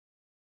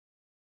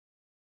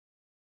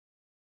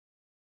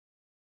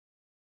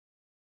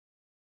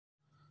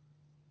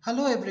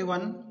Hello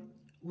everyone,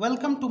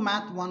 welcome to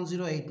Math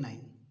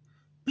 1089.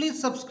 Please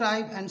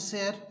subscribe and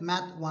share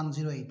Math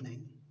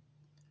 1089.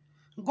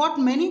 Got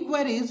many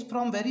queries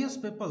from various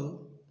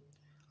people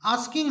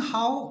asking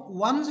how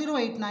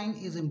 1089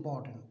 is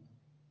important.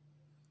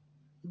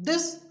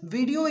 This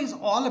video is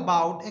all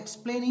about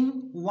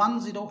explaining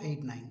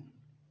 1089.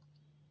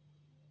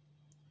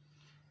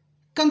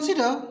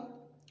 Consider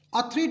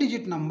a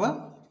 3-digit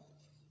number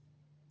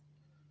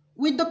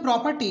with the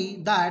property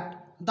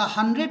that the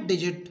 100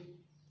 digit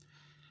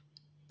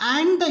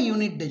and the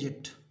unit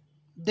digit,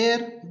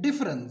 their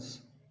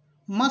difference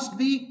must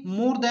be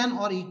more than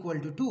or equal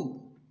to 2.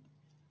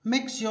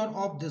 Make sure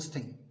of this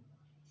thing.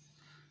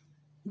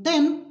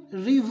 Then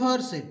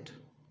reverse it.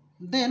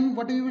 Then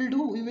what we will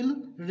do? We will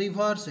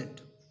reverse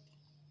it.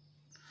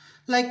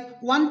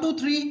 Like 1 to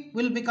 3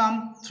 will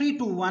become 3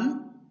 to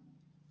 1,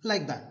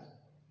 like that.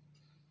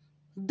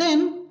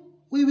 Then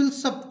we will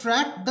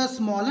subtract the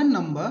smaller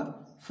number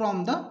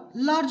from the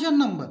larger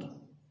number.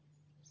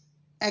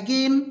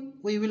 Again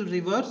we will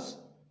reverse.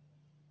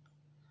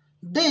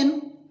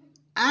 Then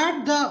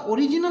add the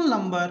original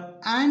number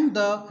and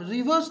the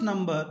reverse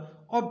number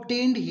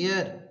obtained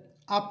here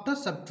after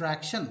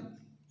subtraction.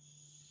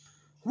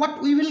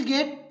 What we will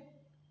get?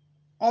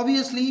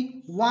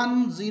 Obviously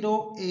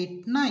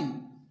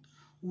 1089.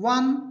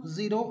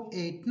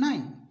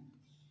 1089.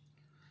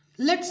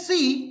 Let's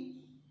see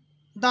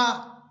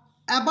the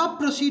above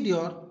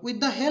procedure with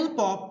the help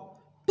of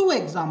two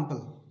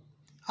examples.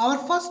 Our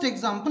first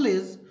example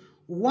is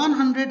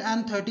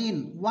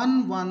 113.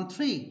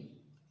 113.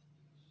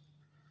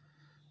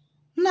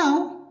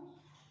 Now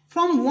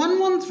from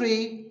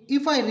 113,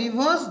 if I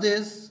reverse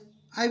this,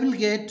 I will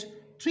get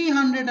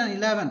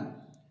 311.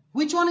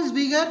 Which one is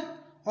bigger?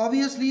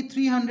 Obviously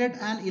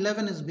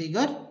 311 is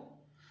bigger.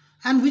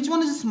 And which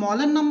one is a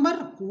smaller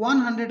number?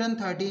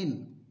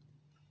 113.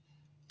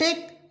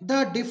 Take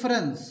the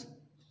difference.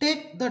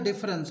 Take the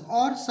difference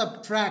or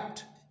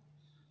subtract.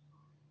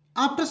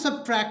 After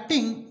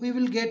subtracting, we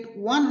will get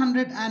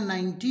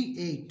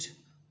 198.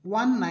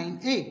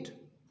 198.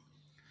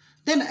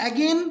 Then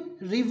again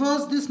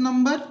reverse this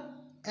number.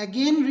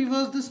 Again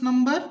reverse this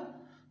number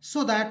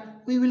so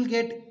that we will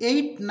get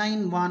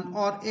 891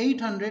 or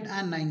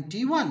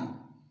 891.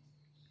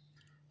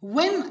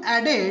 When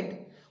added,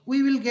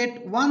 we will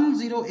get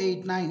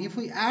 1089. If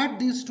we add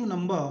these two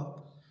numbers,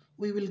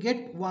 we will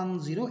get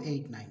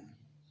 1089.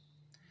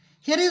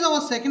 Here is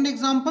our second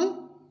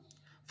example.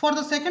 For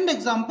the second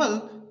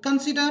example,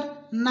 consider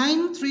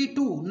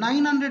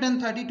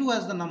 932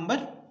 as the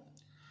number.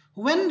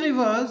 When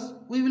reversed,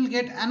 we will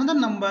get another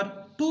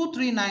number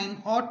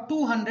 239 or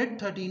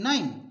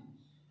 239.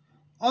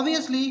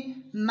 Obviously,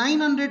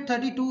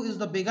 932 is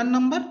the bigger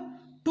number,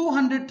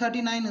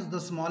 239 is the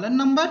smaller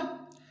number.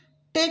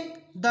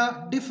 Take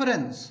the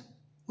difference.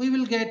 We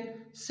will get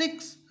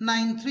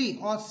 693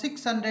 or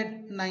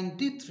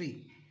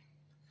 693.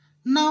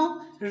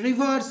 Now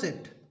reverse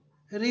it.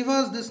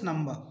 Reverse this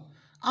number.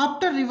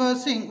 After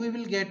reversing, we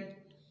will get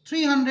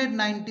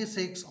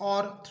 396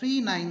 or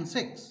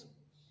 396.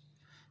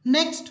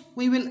 Next,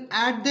 we will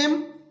add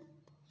them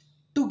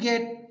to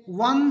get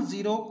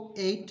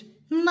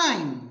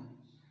 1089.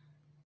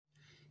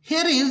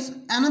 Here is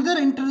another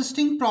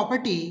interesting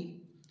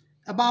property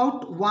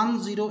about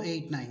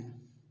 1089.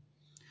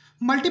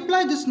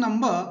 Multiply this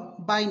number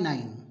by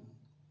 9.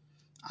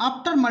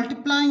 After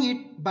multiplying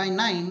it by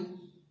 9,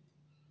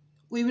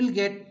 we will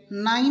get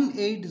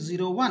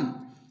 9801.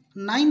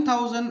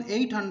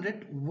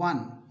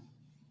 9801.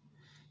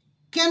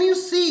 Can you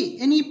see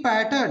any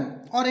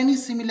pattern or any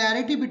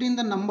similarity between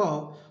the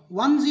number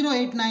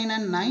 1089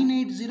 and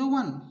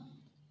 9801?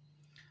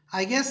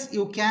 I guess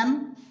you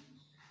can.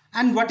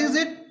 And what is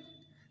it?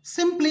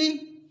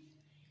 Simply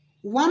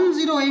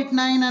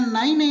 1089 and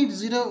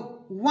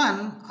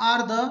 9801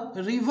 are the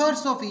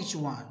reverse of each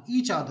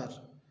other.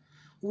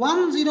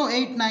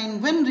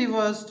 1089 when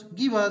reversed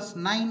give us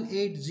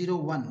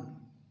 9801.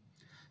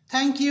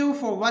 Thank you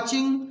for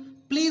watching.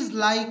 Please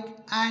like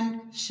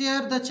and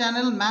share the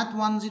channel Math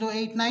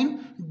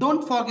 1089.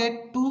 Don't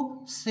forget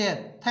to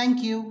share.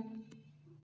 Thank you.